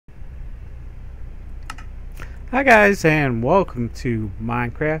Hi guys, and welcome to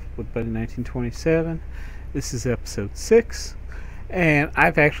Minecraft with Buddy 1927. This is episode 6, and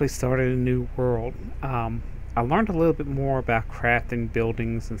I've actually started a new world. I learned a little bit more about crafting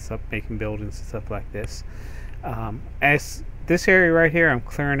buildings and stuff, making buildings and stuff like this. As this area right here, I'm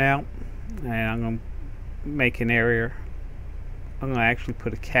clearing out, and I'm going to make an area. I'm going to actually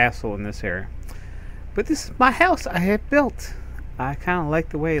put a castle in this area. But this is my house I have built. I kind of like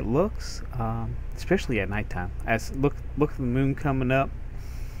the way it looks, especially at nighttime. As look at the moon coming up.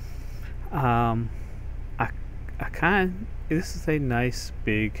 This is a nice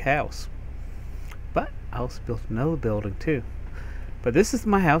big house, but I also built another building too. But this is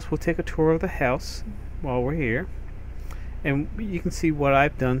my house. We'll take a tour of the house while we're here, and you can see what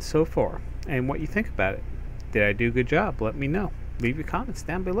I've done so far and what you think about it. Did I do a good job? Let me know. Leave your comments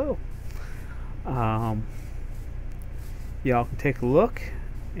down below. Y'all can take a look,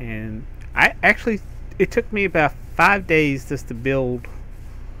 and it took me about 5 days just to build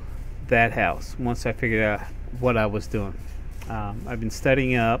that house once I figured out what I was doing. I've been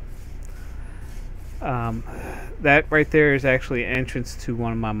studying up. That right there is actually an entrance to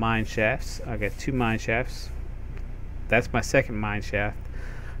one of my mine shafts. I got 2 mine shafts. That's my second mine shaft,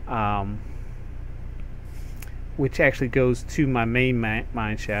 which actually goes to my main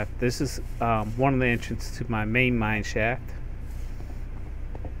mine shaft. This is one of the entrances to my main mine shaft.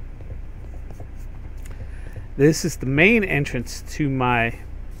 This is the main entrance to my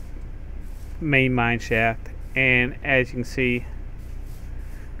main mine shaft, and as you can see,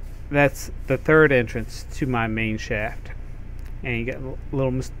 that's the third entrance to my main shaft. And you got a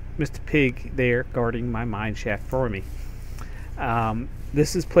little Mr. Pig there guarding my mine shaft for me.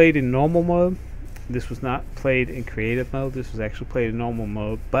 This is played in normal mode. This was not played in creative mode. This was actually played in normal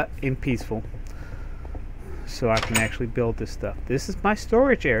mode, but in peaceful, so I can actually build this stuff. This is my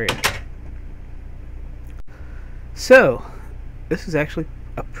storage area. So this is actually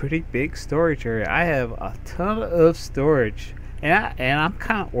a pretty big storage area. I have a ton of storage, and I'm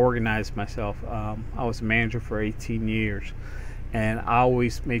kind of organized myself. I was a manager for 18 years, and I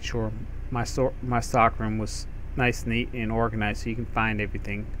always made sure my stock room was nice, neat, and organized, so you can find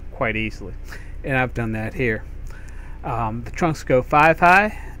everything quite easily. And I've done that here. The trunks go 5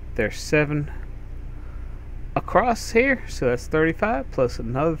 high. There's 7 across here, so that's 35 plus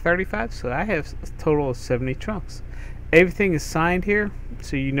another 35, so I have a total of 70 trunks. Everything is signed here,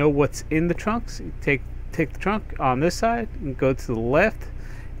 so you know what's in the trunks. You take the trunk on this side and go to the left,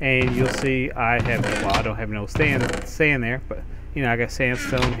 and you'll see I have, well, I don't have no sand there, but you know, I got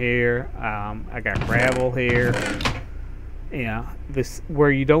sandstone here, I got gravel here. You know, this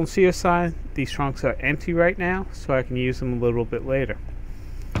where you don't see a sign, these trunks are empty right now, so I can use them a little bit later.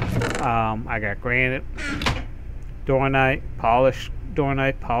 I got granite, dornite, polished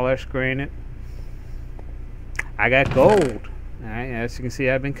granite. I got gold. Alright, as you can see,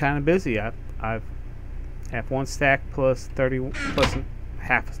 I've been kind of busy. I've have 1 stack plus 30 plus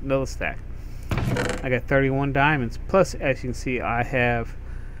half another stack. I got 31 diamonds. Plus, as you can see, I have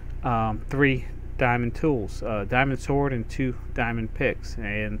 3 diamond tools, diamond sword and 2 diamond picks.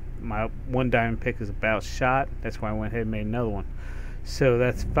 And my 1 diamond pick is about shot. That's why I went ahead and made another one. So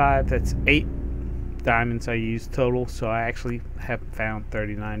that's 5. That's 8 diamonds I used total. So I actually have found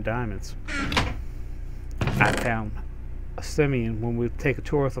 39 diamonds. I found Obsidian. When we take a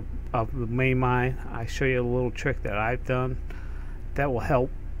tour of the main mine, I show you a little trick that I've done that will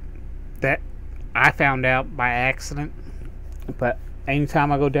help. That I found out by accident, but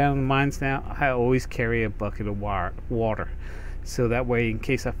anytime I go down the mines now, I always carry a bucket of water, so that way, in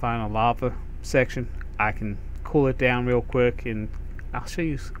case I find a lava section, I can cool it down real quick. And I'll show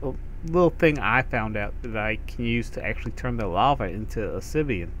you a little thing I found out that I can use to actually turn the lava into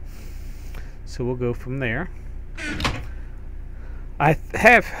Obsidian. So we'll go from there. I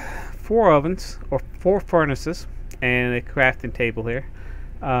have 4 ovens, or 4 furnaces, and a crafting table here.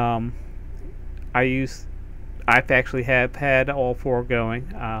 I've actually had all 4 going.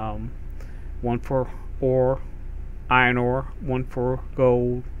 1 for ore, iron ore, 1 for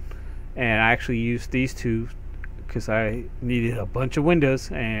gold, and I actually used these 2 because I needed a bunch of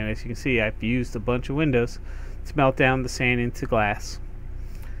windows. And as you can see, I've used a bunch of windows to melt down the sand into glass.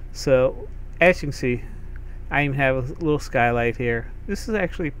 So as you can see, I even have a little skylight here. This is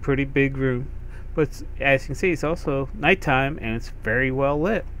actually a pretty big room, but as you can see, it's also nighttime and it's very well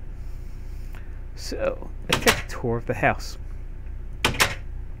lit. So let's take a tour of the house.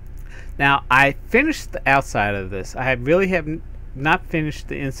 Now, I finished the outside of this. I really have not finished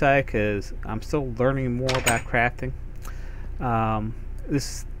the inside because I'm still learning more about crafting.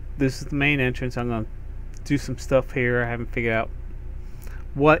 This is the main entrance. I'm going to do some stuff here. I haven't figured out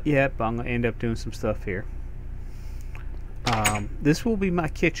what yet, but I'm going to end up doing some stuff here. This will be my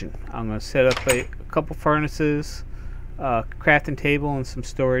kitchen. I'm going to set up a couple furnaces, crafting table, and some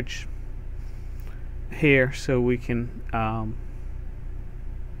storage here, so we can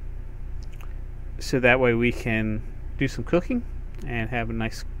so that way we can do some cooking and have a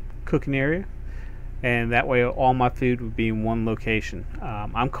nice cooking area, and that way all my food would be in one location.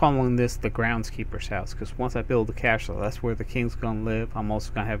 I'm calling this the groundskeeper's house, because once I build the castle, that's where the king's gonna live. I'm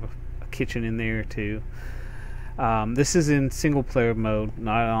also gonna have a kitchen in there too. This is in single player mode,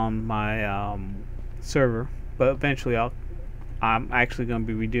 not on my server, but eventually I'm actually going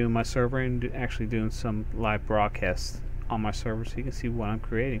to be redoing my server and actually doing some live broadcasts on my server, so you can see what I'm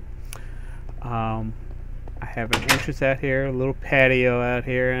creating. I have an entrance out here, a little patio out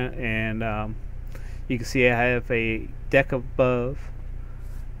here, and you can see I have a deck above,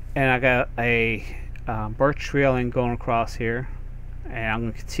 and I got a birch railing going across here, and I'm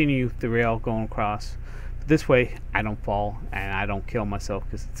going to continue the rail going across. This way I don't fall and I don't kill myself,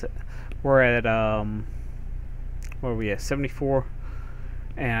 because we're at where are we at, 74,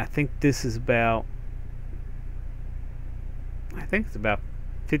 and I think this is about, I think it's about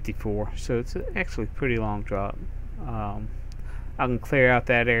 54, so it's actually a pretty long drop. I can clear out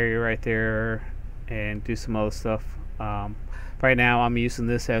that area right there and do some other stuff. Right now I'm using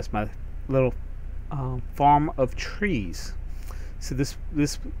this as my little farm of trees. So this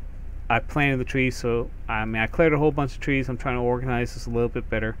I planted the trees, so I cleared a whole bunch of trees. I'm trying to organize this a little bit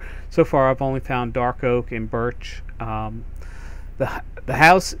better. So far I've only found dark oak and birch. The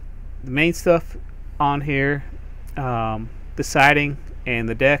house, the main stuff on here, the siding and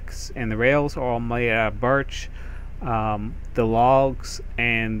the decks and the rails are all made out of birch. The logs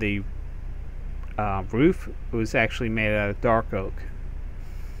and the roof was actually made out of dark oak.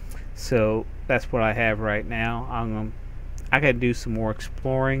 So that's what I have right now. I gotta do some more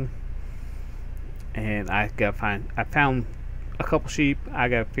exploring, and I found a couple sheep. I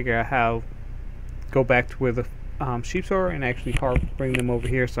gotta figure out how go back to where the sheep are and actually bring them over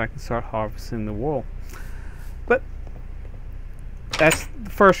here so I can start harvesting the wool. But that's the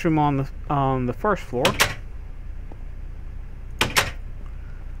first room on the first floor,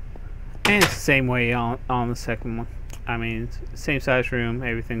 and it's the same way on the second one. I mean, it's the same size room,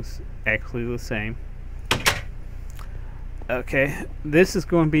 everything's actually the same. Okay, this is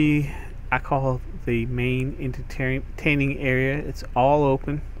going to be, I call the main entertaining area. It's all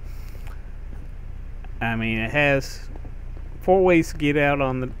open. I mean, it has 4 ways to get out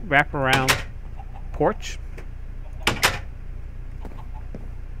on the wraparound porch.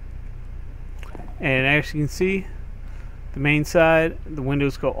 And as you can see, the main side, the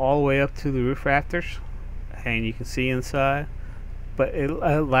windows go all the way up to the roof rafters, and you can see inside. But it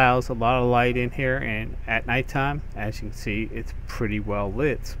allows a lot of light in here, and at nighttime, as you can see, it's pretty well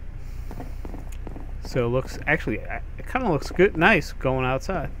lit. So it looks, actually, it kind of looks good, nice going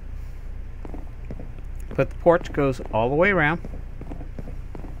outside. But the porch goes all the way around,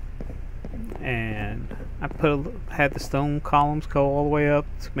 and I had the stone columns go all the way up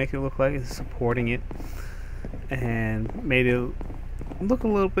to make it look like it's supporting it, and made it look a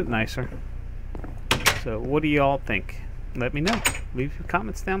little bit nicer. So what do y'all think? Let me know. Leave your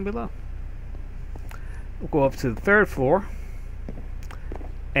comments down below. We'll go up to the 3rd floor,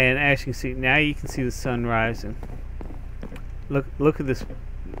 and as you can see, now you can see the sun rising. Look at this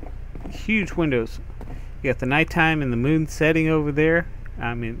huge windows. You got the nighttime and the moon setting over there.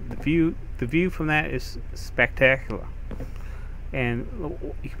 I mean, the view from that is spectacular, and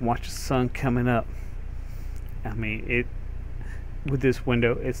you can watch the sun coming up. I mean, with this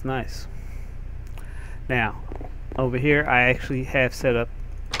window, it's nice. Now, over here, I actually have set up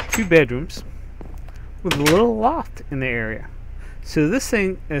 2 bedrooms with a little loft in the area. So this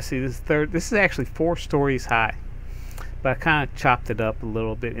thing, let's see, this is actually 4 stories high, but I kind of chopped it up a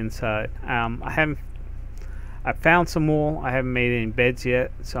little bit inside. I found some wool. I haven't made any beds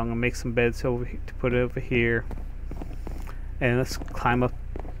yet, so I'm gonna make some beds to put over here. And let's climb up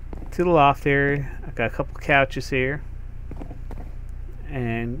to the loft area. I got a couple couches here,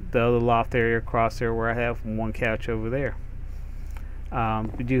 and the other loft area across there where I have 1 couch over there.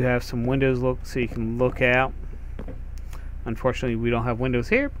 We do have some windows so you can look out. Unfortunately, we don't have windows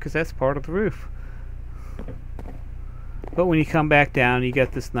here because that's part of the roof. But when you come back down, you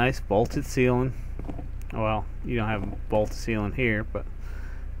got this nice vaulted ceiling. Well, you don't have a vaulted ceiling here, but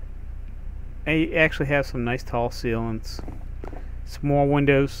you actually have some nice tall ceilings. Some more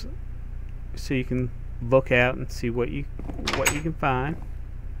windows so you can look out and see what you can find.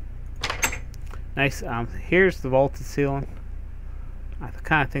 Nice. Here's the vaulted ceiling. I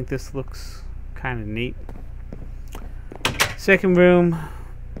kind of think this looks kind of neat. Second room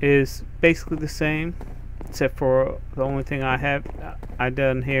is basically the same. except for the only thing I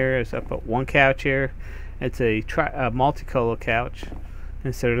done here is I put one couch here. It's a multicolor couch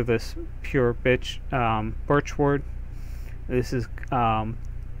instead of this pure birchwood. This is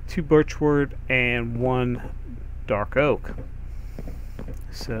 2 birchwood and 1 dark oak.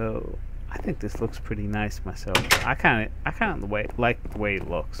 So I think this looks pretty nice myself. I kind of like the way it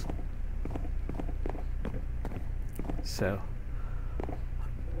looks. So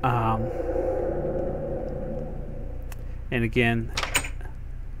and again,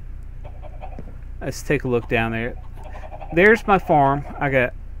 let's take a look down there. There's my farm. I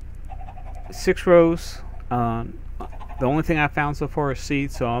got 6 rows. The only thing I found so far is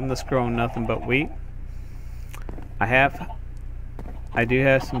seeds, so I'm just growing nothing but wheat. I do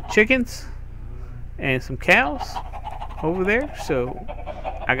have some chickens and some cows over there, so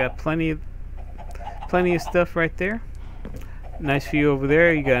I got plenty of stuff right there. Nice view over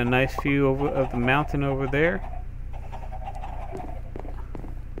there. You got a nice view of the mountain over there.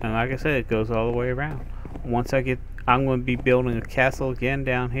 And like I said, it goes all the way around. I'm going to be building a castle again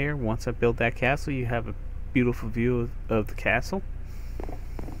down here. Once I build that castle, you have a beautiful view of the castle.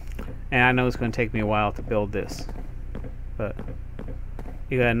 And I know it's going to take me a while to build this, but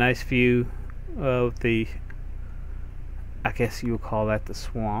you got a nice view of the, I guess you would call that the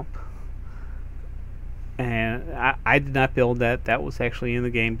swamp. And I did not build that. That was actually in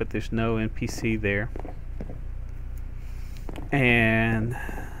the game, but there's no NPC there. And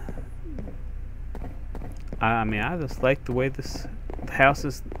I mean, I just like the way the house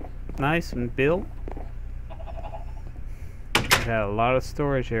is nice and built. It got a lot of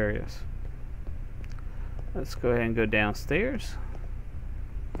storage areas. Let's go ahead and go downstairs,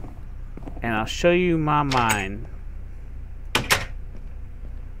 and I'll show you my mine.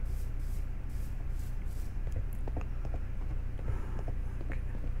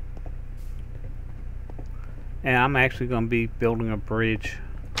 And I'm actually going to be building a bridge.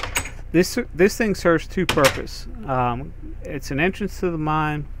 This thing serves 2 purposes. It's an entrance to the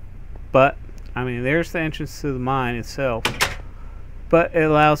mine, but I mean, there's the entrance to the mine itself, but it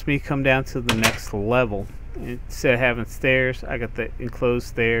allows me to come down to the next level. Instead of having stairs, I got the enclosed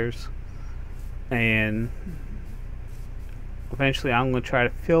stairs, and eventually I'm going to try to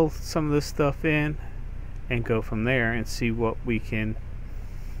fill some of this stuff in and go from there and see what we can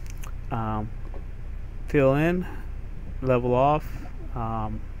fill in, level off.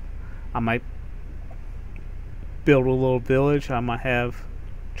 I might build a little village. I might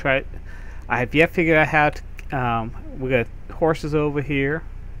I have yet figured out how to, we got horses over here.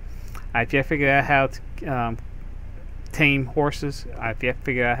 I've yet figured out how to tame horses. I've yet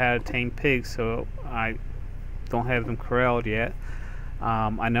figured out how to tame pigs, so I don't have them corralled yet.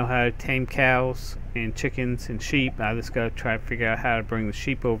 I know how to tame cows and chickens and sheep. I just got to try to figure out how to bring the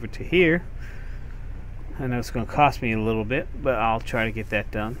sheep over to here. I know it's going to cost me a little bit, but I'll try to get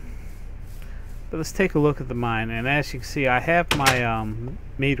that done. But let's take a look at the mine, and as you can see, I have my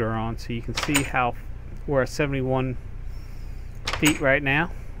meter on, so you can see how we're at 71 feet right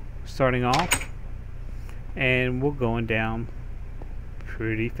now, starting off, and we're going down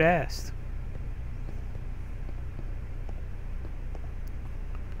pretty fast.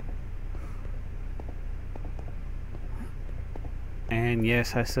 And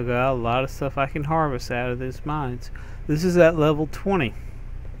yes, I still got a lot of stuff I can harvest out of these mines. This is at level 20.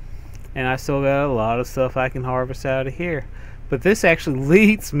 And I still got a lot of stuff I can harvest out of here. But this actually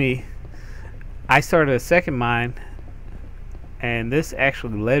leads me. I started a second mine, and this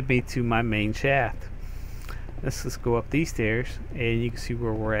actually led me to my main shaft. Let's just go up these stairs, and you can see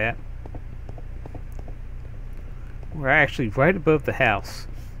where we're at. We're actually right above the house,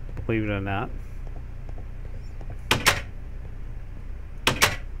 believe it or not.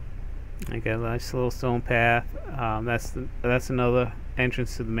 I got a nice little stone path. That's another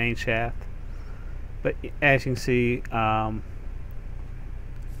entrance to the main shaft. But as you can see, I'm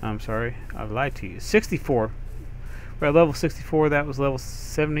sorry, I lied to you. 64. We're at level 64. That was level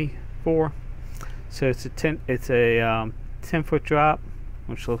 74. So it's a 10-foot drop,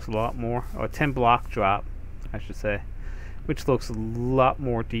 which looks a lot more, or a 10-block drop, I should say, which looks a lot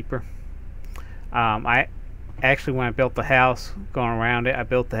more deeper. Actually, when I built the house, going around it, I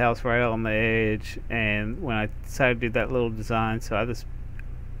built the house right on the edge, and when I decided to do that little design, so I just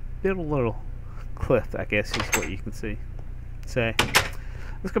built a little cliff, I guess is what you can see.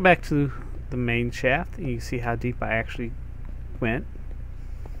 Let's go back to the main shaft, and you can see how deep I actually went.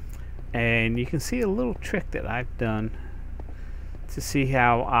 And you can see a little trick that I've done to see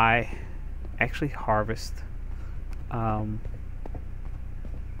how I actually harvest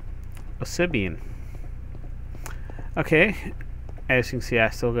Obsidian. Okay, as you can see, I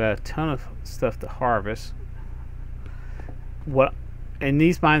still got a ton of stuff to harvest. what in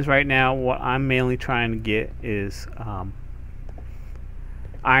these mines right now, what I'm mainly trying to get is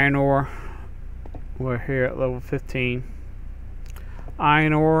iron ore. We're here at level 15.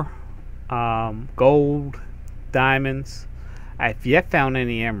 Iron ore, gold, diamonds. I've yet found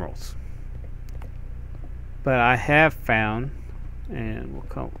any emeralds, but I have found, and we'll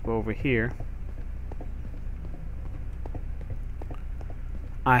come over here.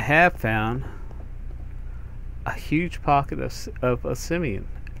 I have found a huge pocket of Obsidian.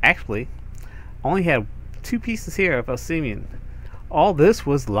 Actually, only had 2 pieces here of Obsidian. All this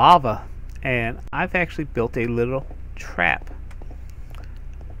was lava, and I've actually built a little trap.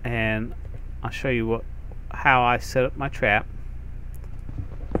 And I'll show you how I set up my trap.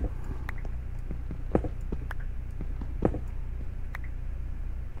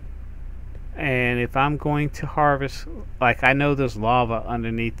 And if I'm going to harvest, like, I know there's lava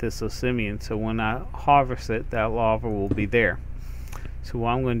underneath this Obsidian, so when I harvest it, that lava will be there. So what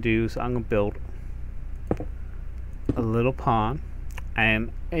I'm going to do is I'm going to build a little pond,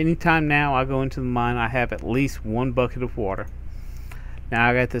 and anytime now I go into the mine, I have at least 1 bucket of water. Now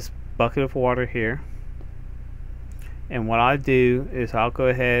I got this bucket of water here, and what I do is I'll go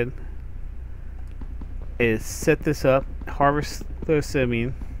ahead and set this up, harvest the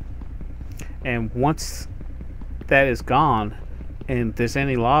Obsidian. And once that is gone, and there's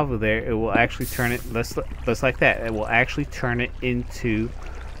any lava there, it will actually turn it, just like that. It will actually turn it into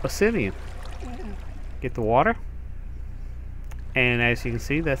Obsidian. Get the water, and as you can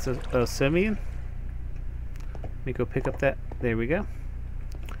see, that's a Obsidian. Let me go pick up that. There we go.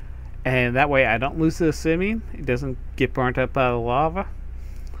 And that way, I don't lose the Obsidian. It doesn't get burnt up by the lava,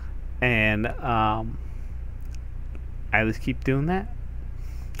 and I just keep doing that,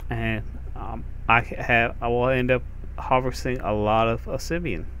 and I will end up harvesting a lot of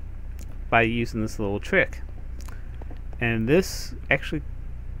Obsidian by using this little trick. And this actually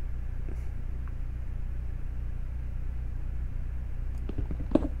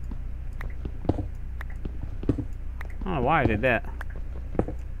I don't know why I did that.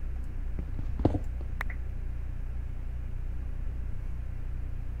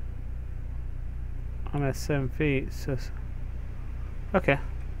 I'm at 7 feet, so okay.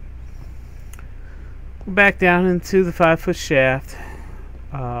 Back down into the 5-foot shaft.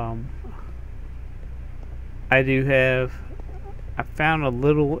 I found a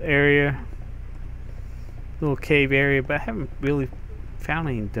little area, little cave area, but I haven't really found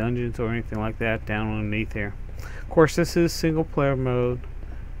any dungeons or anything like that down underneath here. Of course, this is single player mode,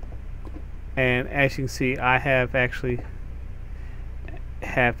 and as you can see, I have actually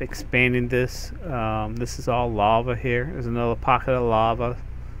expanded this. This is all lava here. There's another pocket of lava,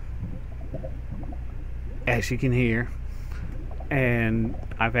 as you can hear, and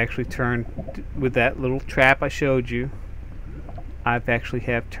I've actually turned, with that little trap I showed you, I've actually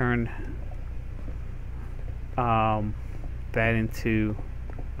have turned that into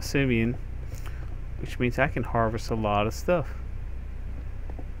Obsidian, which means I can harvest a lot of stuff.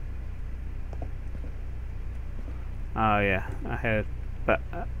 Oh yeah,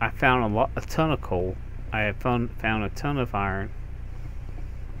 I found a ton of coal. I have found a ton of iron,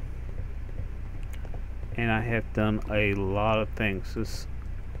 and I have done a lot of things. This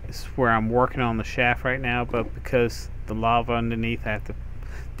is where I'm working on the shaft right now, but because the lava underneath, I have to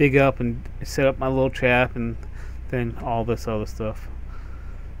dig up and set up my little trap, and then all this other stuff.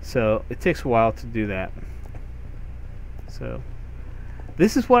 So it takes a while to do that. So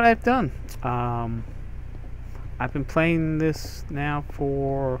this is what I've done. I've been playing this now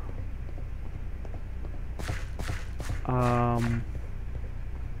for trying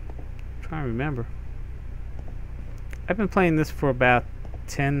to remember. I've been playing this for about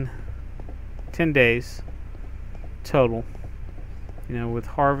 10 days total, you know, with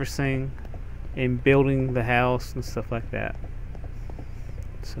harvesting and building the house and stuff like that.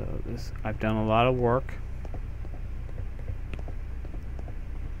 So I've done a lot of work.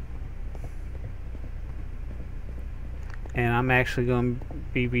 And I'm actually going to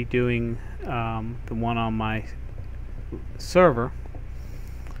be redoing the one on my server,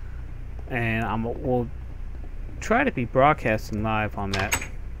 and we'll try to be broadcasting live on that.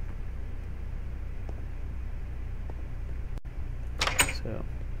 So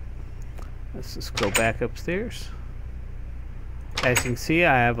let's just go back upstairs. As you can see,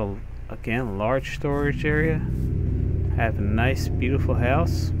 I have again a large storage area. I have a nice, beautiful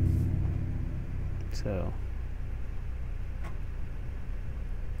house. So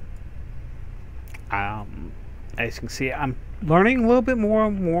as you can see, I'm learning a little bit more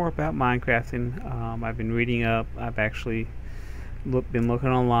and more about Minecrafting. I've been reading up. I've actually been looking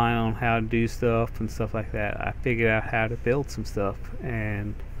online on how to do stuff and stuff like that. I figured out how to build some stuff,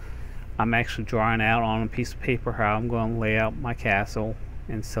 and I'm actually drawing out on a piece of paper how I'm going to lay out my castle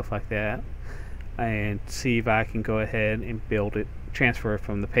and stuff like that, and see if I can go ahead and build it, transfer it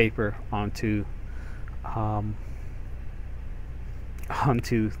from the paper onto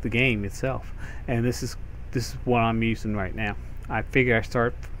the game itself. And this is what I'm using right now. I figure I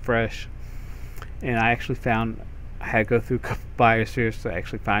start fresh, and I actually found I had to go through a couple biospheres to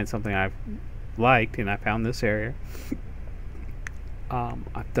actually find something I liked, and I found this area.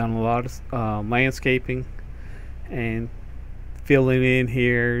 I've done a lot of landscaping and filling in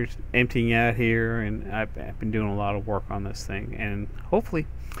here, emptying out here, and I've been doing a lot of work on this thing, and hopefully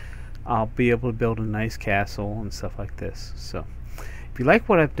I'll be able to build a nice castle and stuff like this. So if you like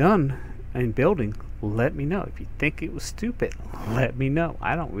what I've done in building, let me know. If you think it was stupid, let me know.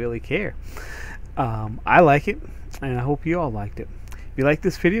 I don't really care. I like it, and I hope you all liked it. If you like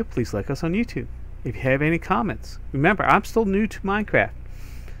this video, please like us on YouTube. If you have any comments, remember, I'm still new to Minecraft,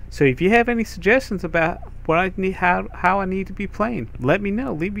 so if you have any suggestions about what I need, how I need to be playing, let me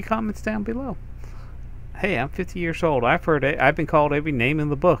know. Leave your comments down below. Hey, I'm 50 years old. I've been called every name in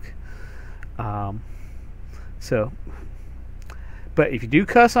the book. But if you do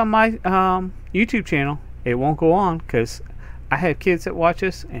cuss on my YouTube channel, it won't go on, because I have kids that watch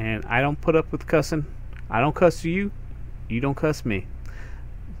this, and I don't put up with cussing. I don't cuss you. You don't cuss me.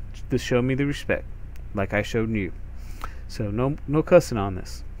 Just show me the respect, like I showed you. So no cussing on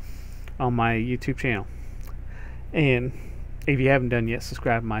this, on my YouTube channel. And if you haven't done yet,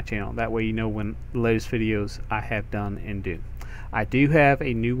 subscribe to my channel. That way you know when the latest videos I have done and do. I do have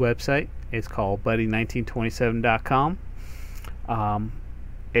a new website. It's called buddy1927.com.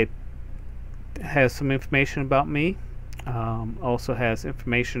 It has some information about me. Also has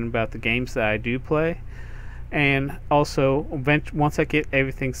information about the games that I do play. And also, once I get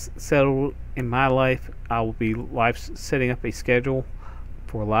everything settled in my life, I will be setting up a schedule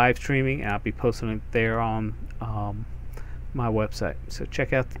for live streaming, and I'll be posting it there on my website. So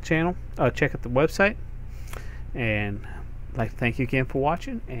check out the channel, check out the website, and I'd like to thank you again for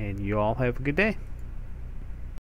watching, and you all have a good day.